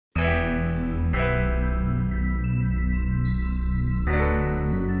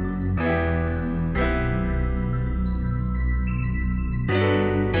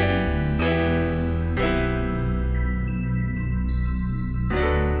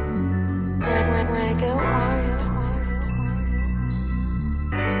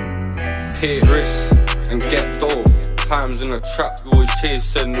Take risks and get dough. Times in the trap, we was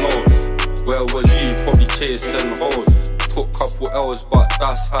chasing lows. Where was you? Probably chasing hoes. Took couple L's, but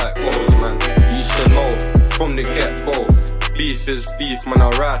that's how it goes, man. You should know from the get-go. Beef is beef, man, I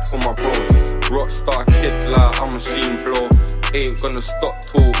ride for my bros. Rockstar kid, like I'm a scene blow. Ain't gonna stop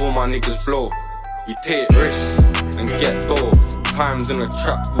till all my niggas blow. We take risks and get dough. Times in the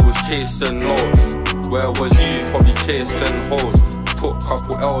trap, we was chasing lows. Where was you? Probably chasing hoes. Took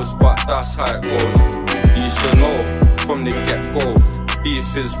couple L's, but that's how it goes. You should know from the get-go.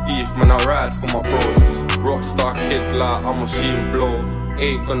 Beef is beef, man, I ride for my bros. Rockstar kid, like I'm a scene blow.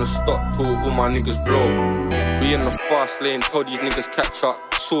 Ain't gonna stop till all my niggas blow. We in the fast lane, told these niggas catch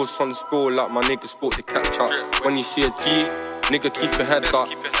up. Sauce on the spill like my niggas bought the catch up. When you see a G, nigga keep your head up.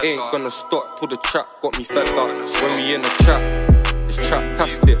 Ain't gonna stop till the trap got me fed up. When we in the trap, it's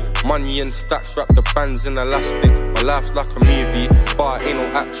trap-tastic. Money in stacks, wrap the bands in elastic. My life's like a movie, but I ain't no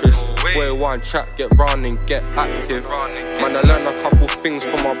actress. Boy, one chat, get round and get active. Man, I learned a couple things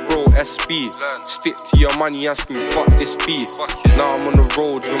from my bro SB. Stick to your money and scream fuck this beef. Now I'm on the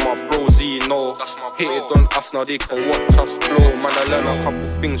road with my bros, you know. Hated on us, now they can watch us blow. Man, I learned a couple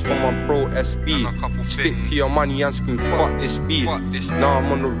things from my bro SB. Stick to your money and scream fuck this beef. Now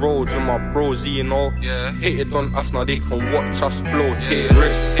I'm on the road with my bros, you know. Hated on us, now they can watch us blow. Take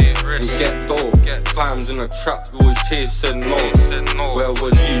risks and get dough. Times in the trap, we was chasing lows. Where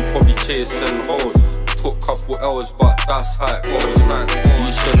was you? Probably chasing hoes. Took couple L's, but that's how it goes, man.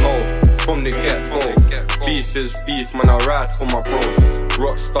 You should know from the get-go. Beef is beef, man, I ride for my bros.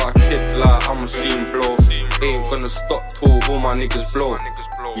 Rockstar kid, like I'm a scene blow. Ain't gonna stop till all my niggas blow.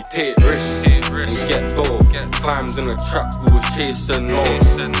 We take risks and get dough. Times in the trap, we was chasing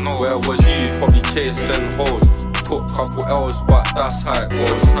lows. Where was you? Probably chasing hoes. Took couple L's, but that's how it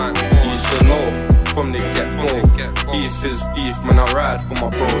goes. You should know from the get-go. Beef is beef, man, I ride for my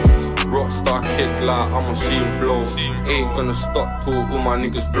bros. Rockstar kid, like I'm a scene blow. Ain't gonna stop till all my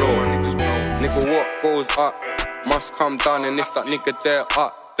niggas blow. Nigga, what goes up must come down, and if that nigga there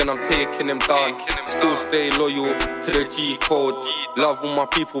up, then I'm taking him down. Still stay loyal to the G code. Love all my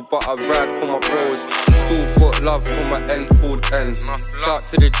people, but I ride for my bros. Still got love for my end-food ends. Shout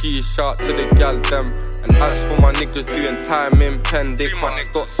to the G, shout to the gal them. And as for my niggas doing time in pen, they can't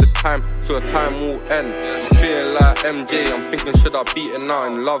stop the time, so the time will end. I'm feeling like MJ, I'm thinking should I beat it now?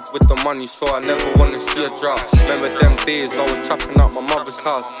 In love with the money, so I never wanna see a drop. Remember them days I was trapping out my mother's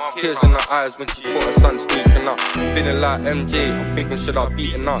house. Tears in her eyes when she caught her son sneaking up. Feeling like MJ, I'm thinking should I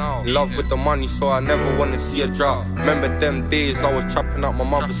beat it now? In love with the money, so I never wanna see a drop. Remember them days I was trapping out my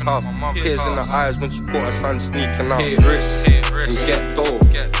mother's house. Tears in her eyes when she caught her son sneaking up. Take risks and get dough.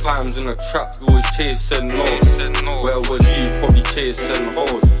 Times in the trap, we was chasing lows. Where was you? Probably chasing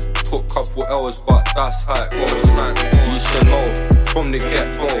hoes. Took couple L's, but that's how it goes, man. You should know from the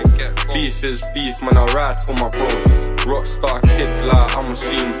get-go. Beef is beef, man, I ride for my bros. Rockstar kid, like I'm a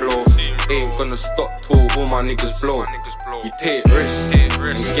scene blow. Ain't gonna stop till all my niggas blow. We take risks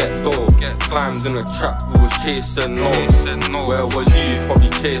and get dough. Times in the trap, we was chasing lows. Where was you? Probably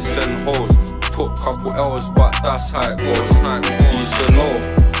chasing hoes. Took couple L's, but that's how it goes. You should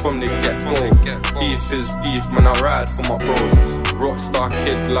know from the get-go. Beef is beef, man, I ride for my bros. Rockstar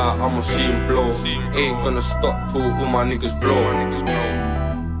kid, like I'm a scene blow. Ain't gonna stop till all my niggas blow.